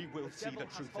 We will see the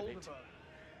truth of it.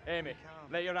 Amy,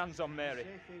 lay your hands on Mary.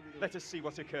 Let us see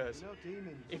what occurs.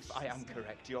 If I am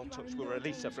correct, your touch will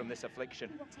release her from this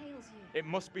affliction. What ails you? It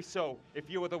must be so, if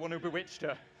you are the one who bewitched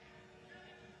her.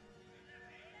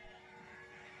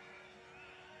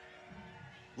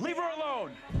 Leave her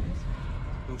alone!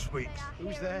 Who speaks?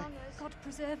 Who's there? God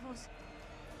preserve us.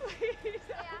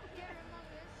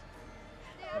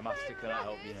 The master cannot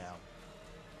help you now.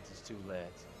 It is too late.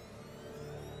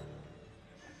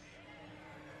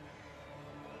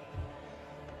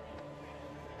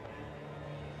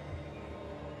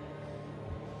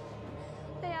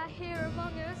 They are here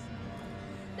among us.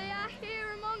 They are here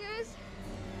among us.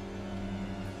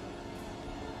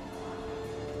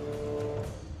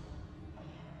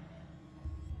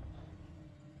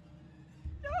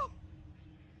 No!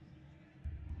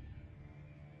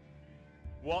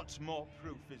 What more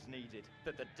proof is needed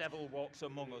that the devil walks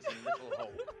among us in Little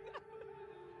Hope?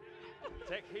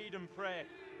 Take heed and pray.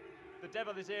 The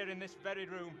devil is here in this very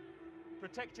room.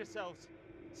 Protect yourselves.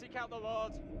 Seek out the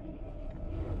Lord.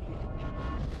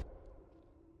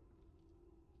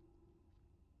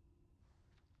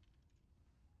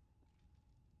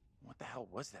 What the hell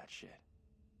was that shit?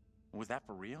 Was that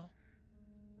for real?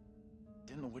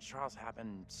 Didn't the witch trials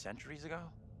happen centuries ago?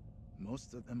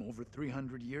 Most of them over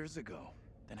 300 years ago.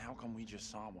 Then how come we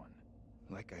just saw one?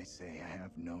 Like I say, I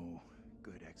have no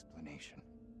good explanation.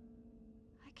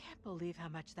 I can't believe how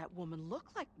much that woman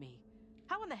looked like me.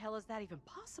 How in the hell is that even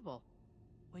possible?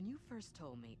 When you first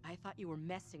told me, I thought you were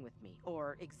messing with me,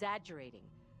 or exaggerating.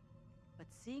 But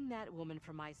seeing that woman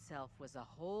for myself was a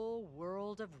whole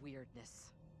world of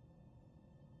weirdness.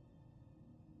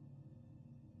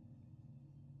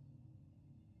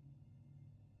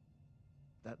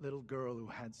 That little girl who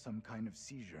had some kind of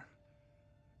seizure.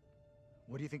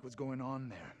 What do you think was going on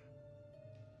there?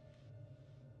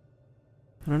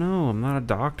 I don't know. I'm not a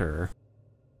doctor.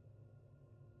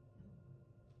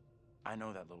 I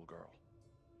know that little girl.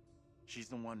 She's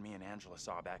the one me and Angela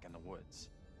saw back in the woods.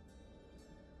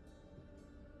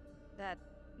 That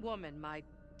woman, my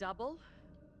double?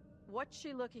 What's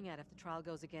she looking at if the trial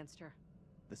goes against her?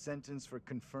 The sentence for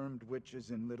confirmed witches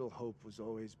in Little Hope was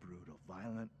always brutal.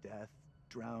 Violent death,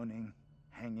 drowning,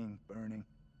 hanging, burning.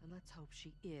 And let's hope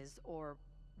she is, or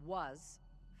was,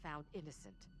 found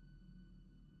innocent.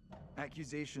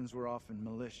 Accusations were often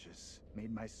malicious,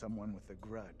 made by someone with a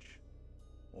grudge.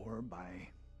 Or by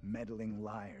meddling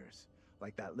liars,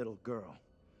 like that little girl,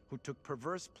 who took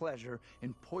perverse pleasure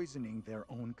in poisoning their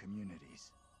own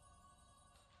communities.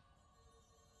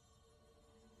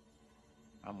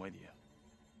 I'm with you.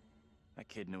 That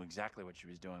kid knew exactly what she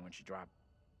was doing when she dropped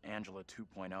Angela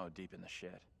 2.0 deep in the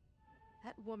shit.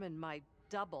 That woman, my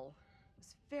double,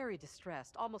 was very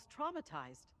distressed, almost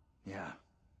traumatized. Yeah.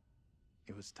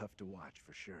 It was tough to watch,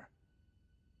 for sure.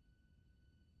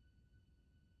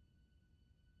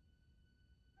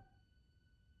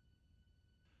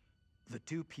 The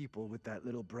two people with that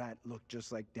little brat looked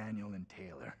just like Daniel and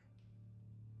Taylor.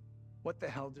 What the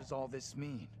hell does all this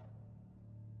mean?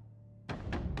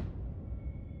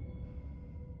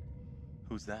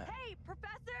 Who's that? Hey,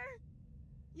 Professor!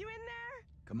 You in there?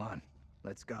 Come on,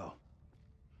 let's go.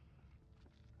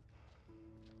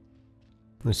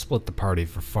 They split the party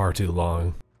for far too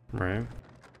long. Right?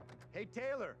 Hey,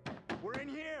 Taylor! We're in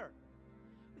here!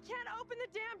 We can't open the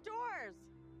damn doors!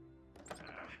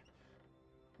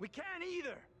 We can't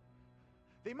either!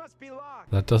 They must be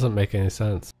locked! That doesn't make any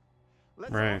sense.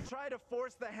 Let's Right. all try to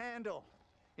force the handle.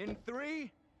 In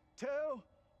 3, 2,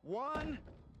 1...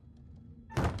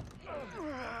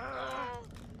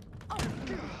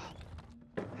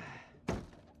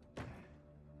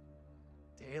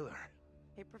 Taylor.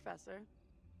 Hey, Professor.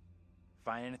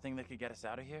 Find anything that could get us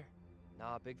out of here?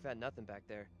 Nah, big fat nothing back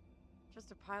there.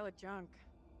 Just a pile of junk.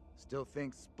 Still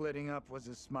think splitting up was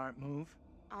a smart move?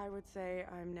 I would say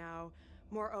I'm now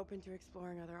more open to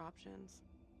exploring other options.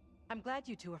 I'm glad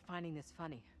you two are finding this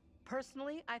funny.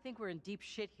 Personally, I think we're in deep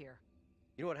shit here.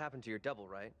 You know what happened to your double,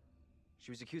 right?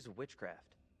 She was accused of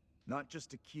witchcraft. Not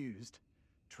just accused,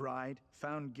 tried,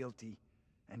 found guilty,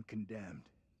 and condemned.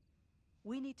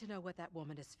 We need to know what that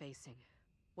woman is facing.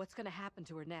 What's gonna happen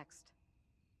to her next?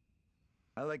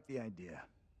 I like the idea.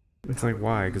 It's like,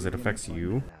 why? Because it affects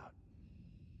you?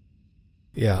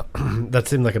 Yeah, that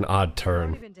seemed like an odd I've turn.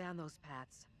 already been down those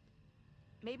paths.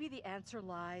 Maybe the answer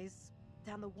lies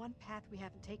down the one path we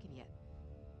haven't taken yet.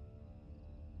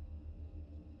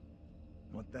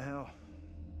 What the hell?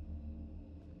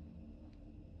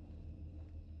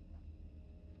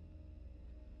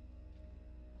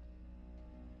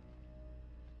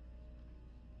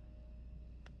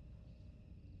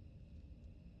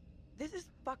 This is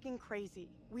fucking crazy.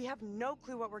 We have no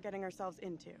clue what we're getting ourselves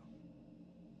into.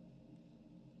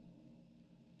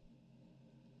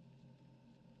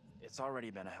 It's already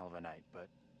been a hell of a night, but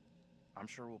I'm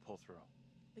sure we'll pull through.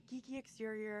 The geeky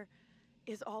exterior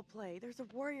is all play. There's a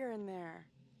warrior in there.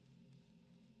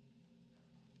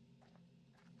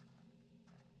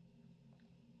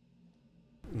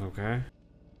 Okay.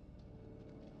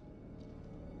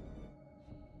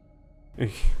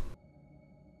 I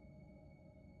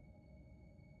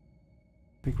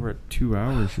think we're at 2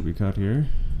 hours. Should we cut here?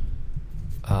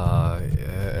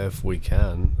 If we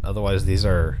can. Otherwise, these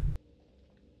are...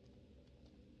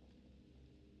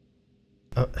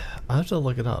 I have to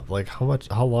look it up. Like,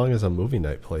 how long is a movie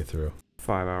night playthrough?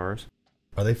 5 hours.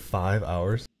 Are they 5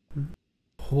 hours? Mhm.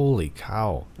 Holy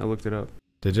cow. I looked it up.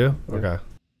 Did you? Yeah. Okay.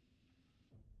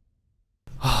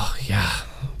 Oh, yeah.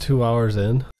 2 hours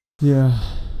in. Yeah.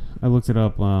 I looked it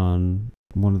up on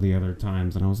one of the other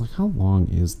times, and I was like, how long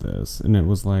is this? And it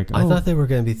was like, I thought they were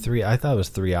going to be I thought it was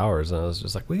 3 hours, and I was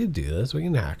just like, we could do this. We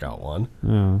can hack out one.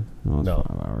 Yeah, well, it's No.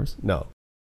 5 hours. No.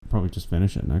 Probably just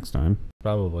finish it next time.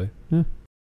 Probably. Yeah.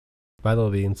 Bye,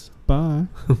 little beans. Bye.